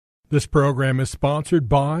This program is sponsored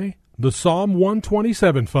by the Psalm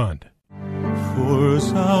 127 Fund. For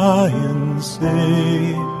Zion's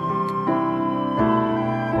sake,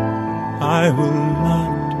 I will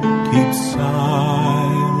not keep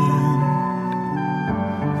silent.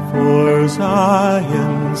 For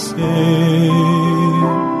Zion's sake,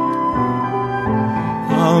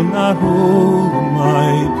 I'll not hold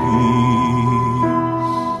my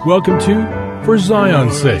peace. Welcome to For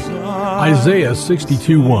Zion's Sake. Isaiah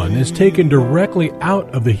 62:1 is taken directly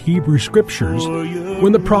out of the Hebrew Scriptures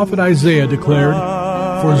when the prophet Isaiah declared,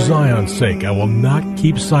 "For Zion's sake I will not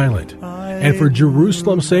keep silent, and for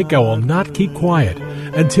Jerusalem's sake I will not keep quiet,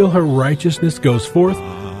 until her righteousness goes forth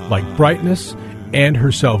like brightness, and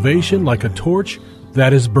her salvation like a torch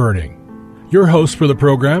that is burning." Your hosts for the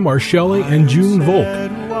program are Shelley and June Volk,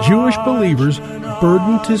 Jewish believers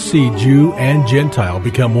burdened to see Jew and Gentile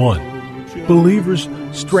become one. Believers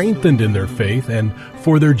strengthened in their faith, and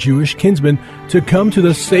for their Jewish kinsmen to come to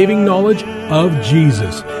the saving knowledge of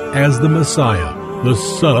Jesus as the Messiah, the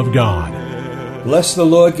Son of God. Bless the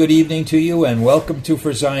Lord. Good evening to you, and welcome to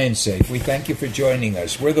For Zion's Sake. We thank you for joining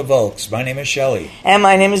us. We're the Volks. My name is Shelley. And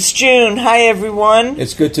my name is June. Hi, everyone.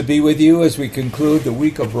 It's good to be with you as we conclude the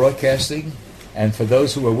week of broadcasting. And for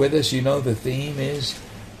those who are with us, you know the theme is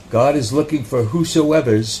God is looking for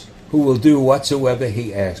whosoever's who will do whatsoever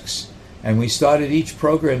he asks. And we started each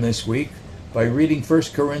program this week by reading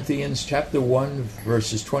 1 Corinthians chapter 1,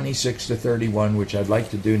 verses 26 to 31, which I'd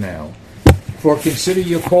like to do now. "For consider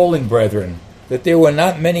your calling, brethren, that there were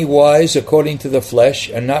not many wise according to the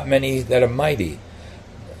flesh, and not many that are mighty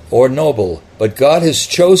or noble. But God has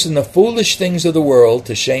chosen the foolish things of the world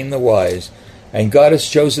to shame the wise, and God has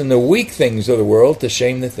chosen the weak things of the world to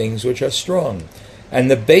shame the things which are strong.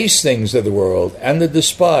 And the base things of the world, and the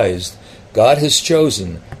despised, God has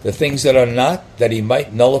chosen the things that are not, that he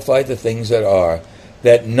might nullify the things that are,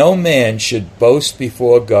 that no man should boast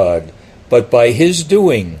before God. But by his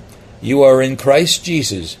doing you are in Christ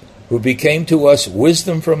Jesus, who became to us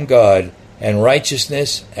wisdom from God, and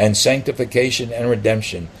righteousness, and sanctification, and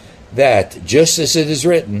redemption, that, just as it is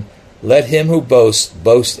written, let him who boasts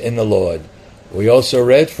boast in the Lord." We also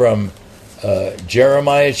read from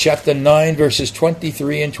Jeremiah chapter 9, verses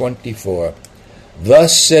 23 and 24.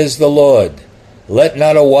 "Thus says the Lord, let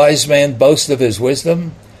not a wise man boast of his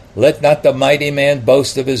wisdom, let not the mighty man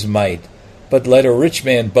boast of his might, but let not a rich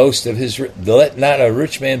man boast of his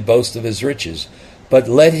riches, but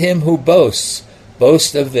let him who boasts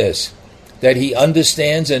boast of this, that he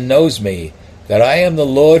understands and knows me, that I am the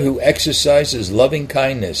Lord who exercises loving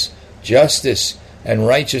kindness, justice, and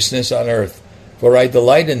righteousness on earth. For I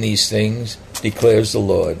delight in these things, declares the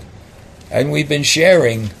Lord." And we've been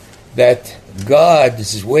sharing that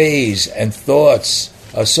God's ways and thoughts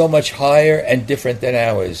are so much higher and different than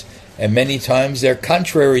ours. And many times they're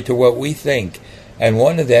contrary to what we think. And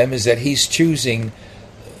one of them is that he's choosing,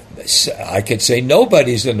 I could say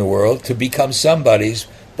nobodies in the world, to become somebodies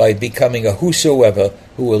by becoming a whosoever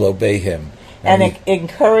who will obey him. And it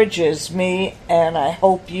encourages me, and I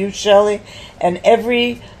hope you, Shelley, and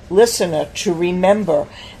every listener to remember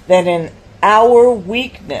that in our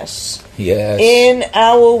weakness, Hallelujah.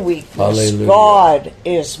 God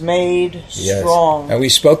is made strong. And we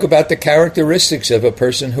spoke about the characteristics of a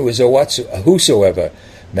person who is a whosoever.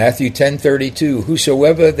 Matthew 10:32,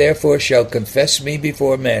 "Whosoever therefore shall confess me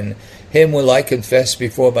before men, him will I confess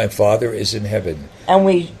before my Father is in heaven." And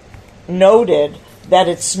we noted that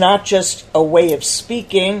it's not just a way of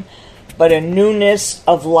speaking, but a newness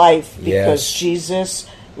of life, because Jesus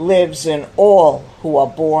lives in all who are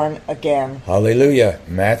born again. Hallelujah.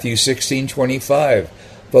 Matthew 16:25,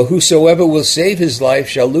 "For whosoever will save his life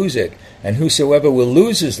shall lose it, and whosoever will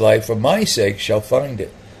lose his life for my sake shall find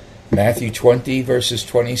it." Matthew 20, verses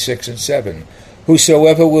 26 and 7,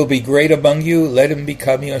 "Whosoever will be great among you, let him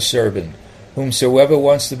become your servant. Whomsoever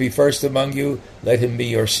wants to be first among you, let him be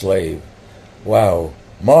your slave." Wow.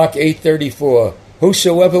 Mark 8:34,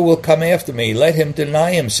 "Whosoever will come after me, let him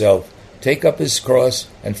deny himself, take up his cross,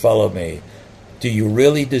 and follow me." Do you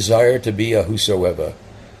really desire to be a whosoever?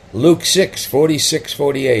 Luke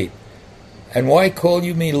 6:46-48, "And why call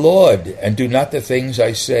you me Lord, and do not the things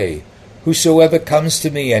I say? Whosoever comes to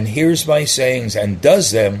me and hears my sayings and does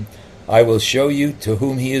them, I will show you to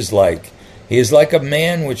whom he is like. He is like a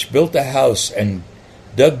man which built a house and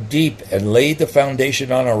dug deep and laid the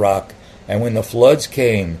foundation on a rock. And when the floods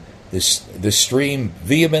came, the stream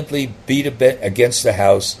vehemently beat against the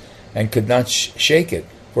house and could not shake it,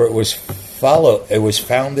 for it was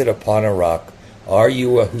founded upon a rock. Are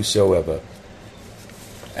you a whosoever?"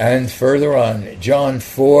 And further on, John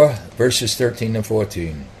 4, verses 13 and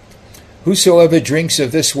 14. "Whosoever drinks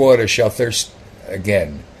of this water shall thirst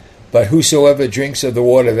again. But whosoever drinks of the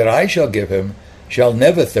water that I shall give him shall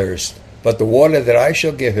never thirst, but the water that I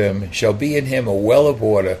shall give him shall be in him a well of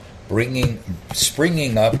water,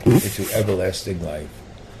 springing up into everlasting life.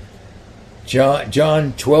 John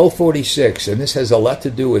 12:46, and this has a lot to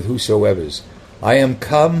do with whosoever's. I am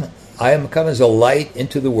come as a light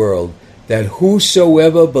into the world, that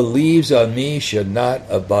whosoever believes on me should not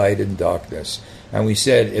abide in darkness. And we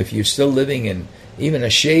said, if you're still living in even a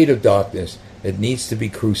shade of darkness, it needs to be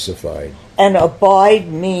crucified. And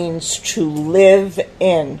abide means to live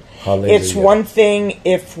in. Hallelujah. It's one thing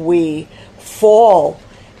if we fall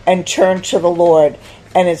and turn to the Lord,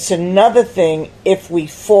 and it's another thing if we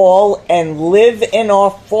fall and live in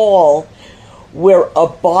our fall, we're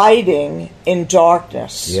abiding in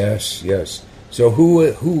darkness. Yes, yes. So who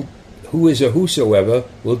is a whosoever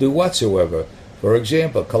will do whatsoever. For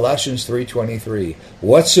example, Colossians 3:23,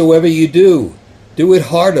 whatsoever you do, do it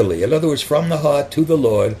heartily. In other words, from the heart to the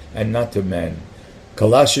Lord and not to men.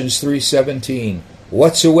 Colossians 3:17,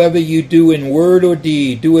 whatsoever you do in word or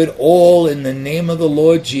deed, do it all in the name of the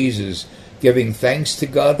Lord Jesus, giving thanks to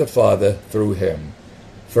God the Father through him.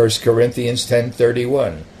 1 Corinthians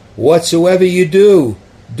 10:31, whatsoever you do,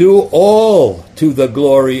 do all to the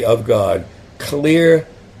glory of God. Clear,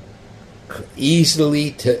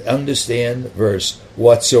 easily to understand verse.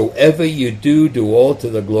 Whatsoever you do, do all to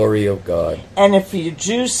the glory of God. And if you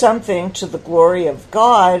do something to the glory of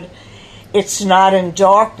God, it's not in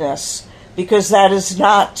darkness, because that is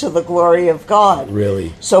not to the glory of God.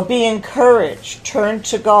 Really. So be encouraged. Turn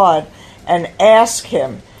to God and ask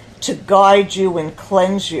him to guide you and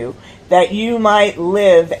cleanse you, that you might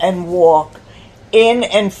live and walk in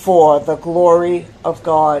and for the glory of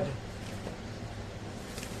God.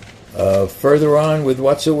 Further on with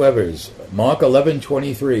whatsoever's, Mark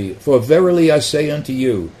 11:23, for verily I say unto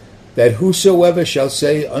you, that whosoever shall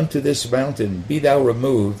say unto this mountain, be thou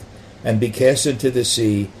removed, and be cast into the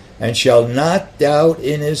sea, and shall not doubt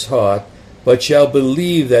in his heart, but shall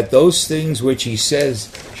believe that those things which he says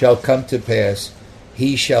shall come to pass,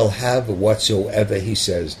 he shall have whatsoever he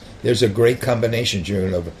says. There's a great combination,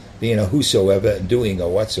 June, of being a whosoever and doing a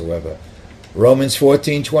whatsoever. Romans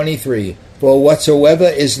 14:23, for whatsoever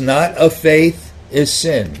is not of faith is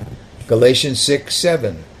sin. Galatians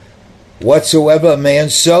 6:7, whatsoever a man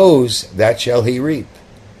sows, that shall he reap.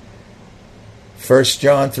 1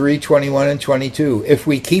 John 3:21 and 22, if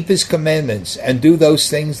we keep his commandments and do those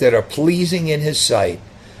things that are pleasing in his sight,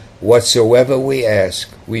 whatsoever we ask,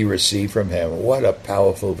 we receive from him. What a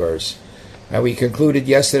powerful verse. And we concluded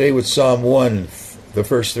yesterday with Psalm 1, the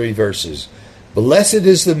first 3 verses. Blessed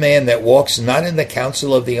is the man that walks not in the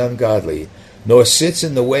counsel of the ungodly, nor sits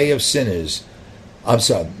in the way of sinners.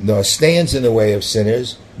 Nor stands in the way of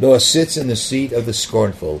sinners, nor sits in the seat of the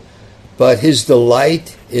scornful. But his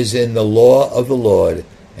delight is in the law of the Lord,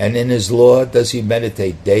 and in his law does he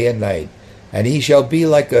meditate day and night. And he shall be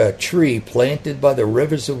like a tree planted by the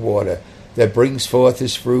rivers of water, that brings forth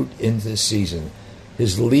his fruit in the season.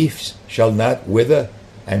 His leaves shall not wither,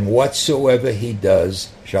 and whatsoever he does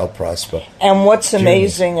shall prosper. And what's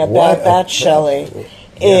amazing about that, Shelley,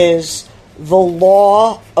 is the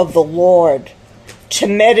law of the Lord. To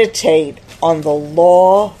meditate on the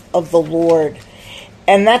law of the Lord.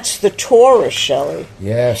 And that's the Torah, Shelley.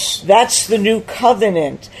 Yes. That's the new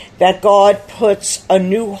covenant, that God puts a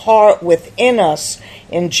new heart within us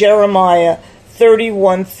in Jeremiah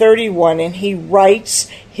 31:31, and he writes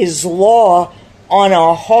his law on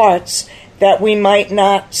our hearts that we might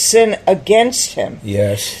not sin against him.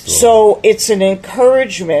 Yes. Lord. So it's an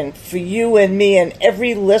encouragement for you and me and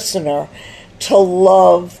every listener to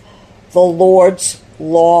love the Lord's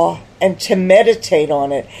law and to meditate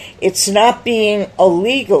on it. It's not being a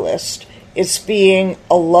legalist, it's being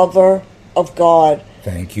a lover of God.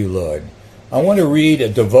 Thank you, Lord. I want to read a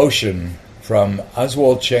devotion from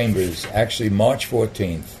Oswald Chambers, actually March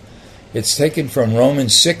 14th. It's taken from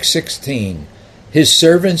Romans 6:16. His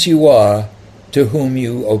servants you are, to whom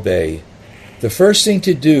you obey. The first thing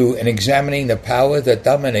to do in examining the power that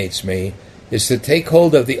dominates me is to take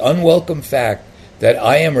hold of the unwelcome fact that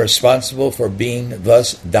I am responsible for being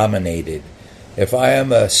thus dominated. If I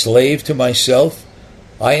am a slave to myself,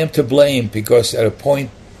 I am to blame because at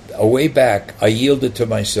a way back, I yielded to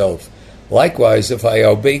myself. Likewise, if I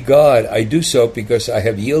obey God, I do so because I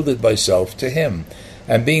have yielded myself to him.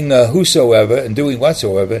 And being a whosoever and doing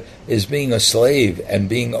whatsoever is being a slave and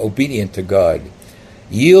being obedient to God.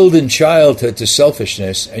 Yield in childhood to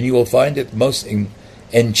selfishness, and you will find it most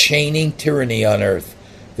enchaining tyranny on earth.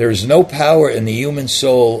 There is no power in the human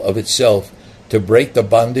soul of itself to break the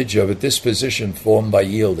bondage of a disposition formed by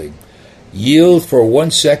yielding. Yield for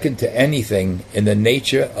 1 second to anything in the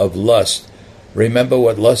nature of lust, Remember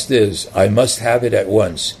what lust is. I must have it at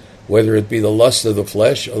once, whether it be the lust of the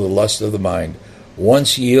flesh or the lust of the mind.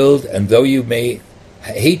 Once yield, and though you may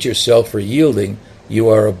hate yourself for yielding, you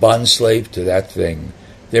are a bondslave to that thing.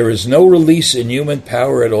 There is no release in human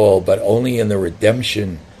power at all, but only in the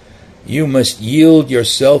redemption. You must yield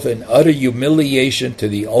yourself in utter humiliation to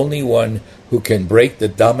the only one who can break the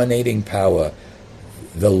dominating power,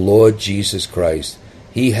 the Lord Jesus Christ.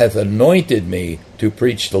 He hath anointed me to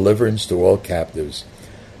preach deliverance to all captives.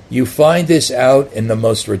 You find this out in the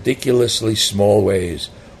most ridiculously small ways.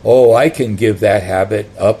 Oh, I can give that habit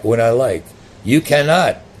up when I like. You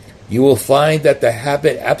cannot. You will find that the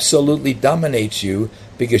habit absolutely dominates you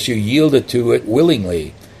because you yielded to it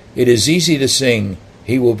willingly. It is easy to sing,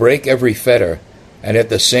 "He will break every fetter," and at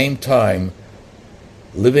the same time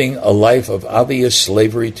living a life of obvious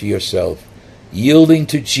slavery to yourself. Yielding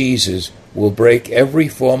to Jesus will break every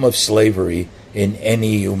form of slavery in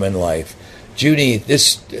any human life. Judy,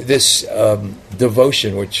 this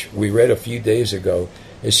devotion, which we read a few days ago,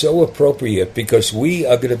 is so appropriate because we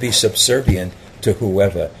are going to be subservient to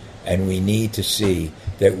whoever, and we need to see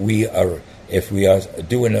that we are, if we are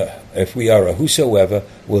a whosoever,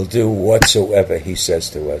 will do whatsoever he says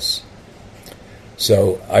to us.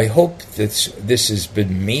 So I hope that this has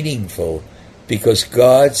been meaningful, because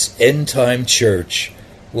God's end-time church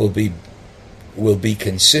will be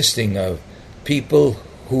consisting of people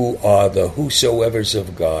who are the whosoevers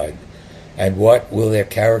of God. And what will their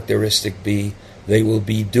characteristic be? They will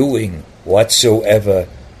be doing whatsoever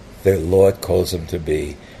the Lord calls them to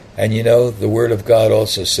be. And you know, the Word of God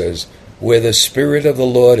also says, where the Spirit of the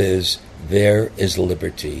Lord is, there is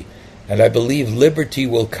liberty. And I believe liberty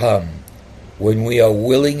will come when we are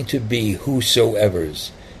willing to be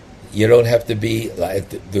whosoevers. You don't have to be like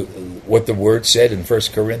what the Word said in 1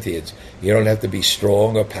 Corinthians. You don't have to be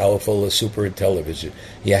strong or powerful or super intelligent.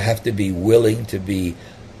 You have to be willing to be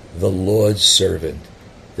the Lord's servant.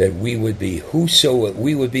 That we would be the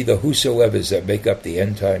whosoevers that make up the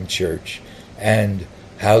end time church. And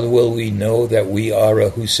how will we know that we are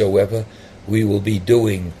a whosoever? We will be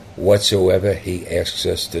doing whatsoever he asks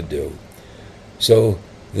us to do. So,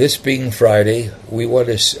 this being Friday, we want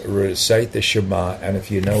to recite the Shema, and if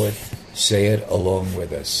you know it, say it along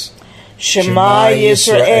with us. Shema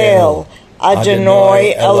Yisrael,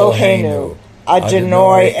 Adonai Eloheinu,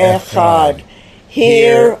 Adonai Echad.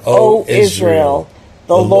 Hear, O Israel,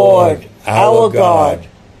 the Lord, our God,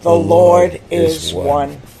 the Lord is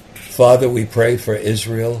one. Father, we pray for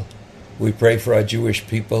Israel. We pray for our Jewish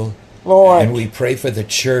people. Lord. And we pray for the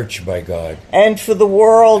church, my God. And for the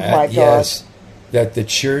world, my God. Yes, that the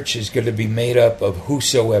church is going to be made up of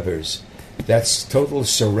whosoevers. That's total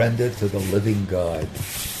surrender to the living God.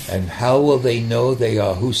 And how will they know they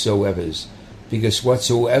are whosoevers? Because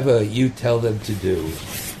whatsoever you tell them to do,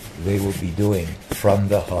 they will be doing from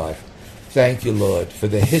the heart. Thank you, Lord, for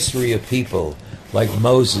the history of people like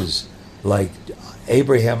Moses, like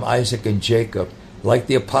Abraham, Isaac, and Jacob, like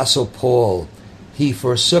the Apostle Paul. He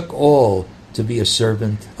forsook all to be a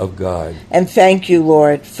servant of God. And thank you,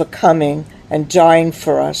 Lord, for coming and dying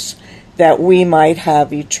for us, that we might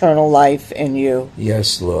have eternal life in you.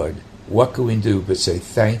 Yes, Lord. What can we do but say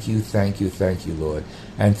thank you, thank you, thank you, Lord.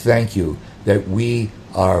 And thank you that we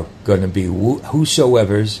are going to be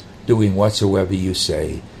whosoevers, doing whatsoever you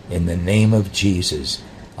say. In the name of Jesus.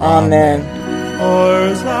 Amen.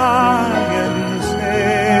 For Zion's sake.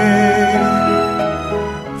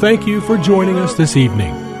 Thank you for joining us this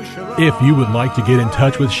evening. If you would like to get in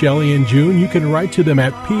touch with Shelley and June, you can write to them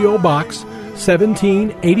at P.O. Box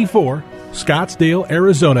 1784, Scottsdale,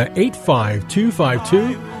 Arizona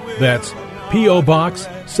 85252. That's P.O. Box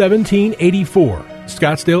 1784,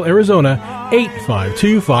 Scottsdale, Arizona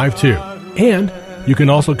 85252. And you can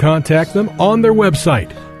also contact them on their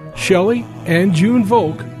website,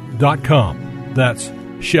 ShelleyandJuneVolk.com. That's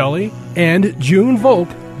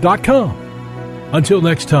ShelleyandJuneVolk.com. Until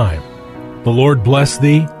next time, the Lord bless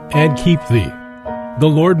thee and keep thee. The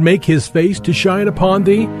Lord make his face to shine upon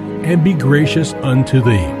thee and be gracious unto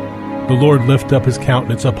thee. The Lord lift up his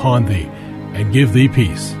countenance upon thee and give thee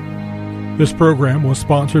peace. This program was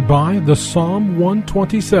sponsored by the Psalm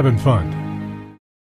 127 Fund.